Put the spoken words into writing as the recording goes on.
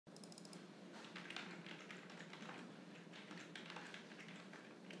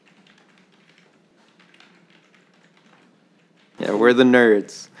we're the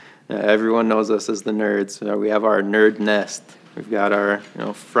nerds. Everyone knows us as the nerds. We have our nerd nest. We've got our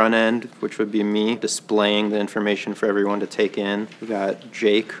front end, which would be me, displaying the information for everyone to take in. We've got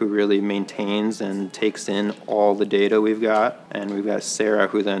Jake, who really maintains and takes in all the data we've got. And we've got Sarah,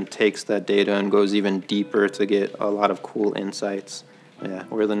 who then takes that data and goes even deeper to get a lot of cool insights. Yeah,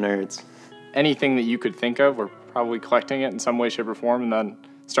 we're the nerds. Anything that you could think of, we're probably collecting it in some way, shape, or form, and then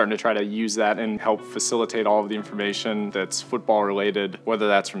starting to try to use that and help facilitate all of the information that's football related, whether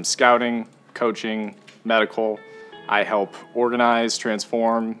that's from scouting, coaching, medical. I help organize,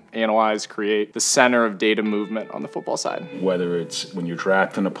 transform, analyze, create the center of data movement on the football side. Whether it's when you're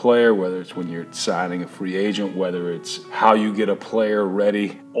drafting a player, whether it's when you're signing a free agent, whether it's how you get a player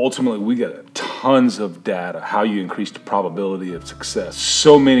ready. Ultimately, we get tons of data, how you increase the probability of success.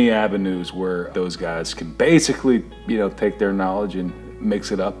 So many avenues where those guys can basically, take their knowledge and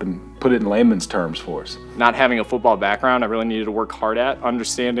mix it up and put it in layman's terms for us. Not having a football background, I really needed to work hard at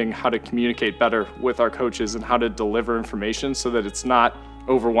understanding how to communicate better with our coaches and how to deliver information so that it's not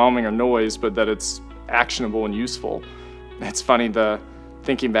overwhelming or noise, but that it's actionable and useful. It's funny,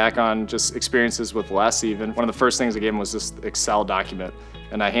 thinking back on just experiences with Les even, one of the first things I gave him was this Excel document.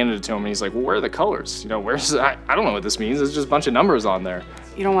 And I handed it to him and he's like, well, where are the colors? I don't know what this means. There's just a bunch of numbers on there.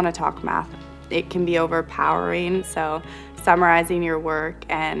 You don't want to talk math. It can be overpowering, so summarizing your work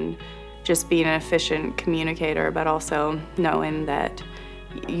and just being an efficient communicator, but also knowing that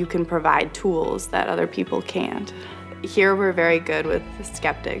you can provide tools that other people can't. Here we're very good with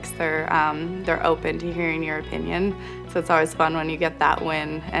skeptics. They're open to hearing your opinion, so it's always fun when you get that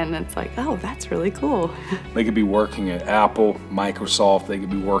win and it's like, oh, that's really cool. They could be working at Apple, Microsoft, they could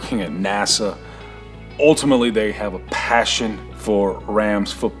be working at NASA. Ultimately, they have a passion for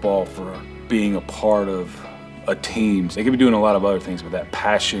Rams football, for being a part of a team. They could be doing a lot of other things, but that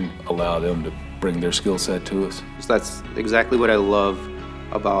passion allowed them to bring their skill set to us. So that's exactly what I love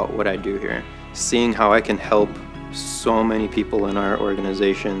about what I do here. Seeing how I can help so many people in our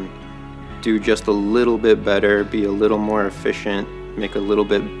organization do just a little bit better, be a little more efficient, make a little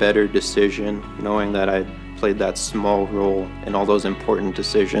bit better decision, knowing that I played that small role in all those important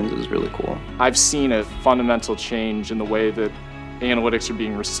decisions is really cool. I've seen a fundamental change in the way that analytics are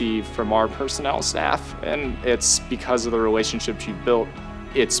being received from our personnel staff, and it's because of the relationships you've built.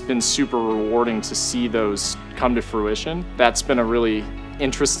 It's been super rewarding to see those come to fruition. That's been a really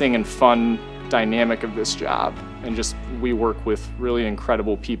interesting and fun dynamic of this job, and just we work with really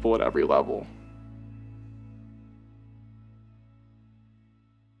incredible people at every level.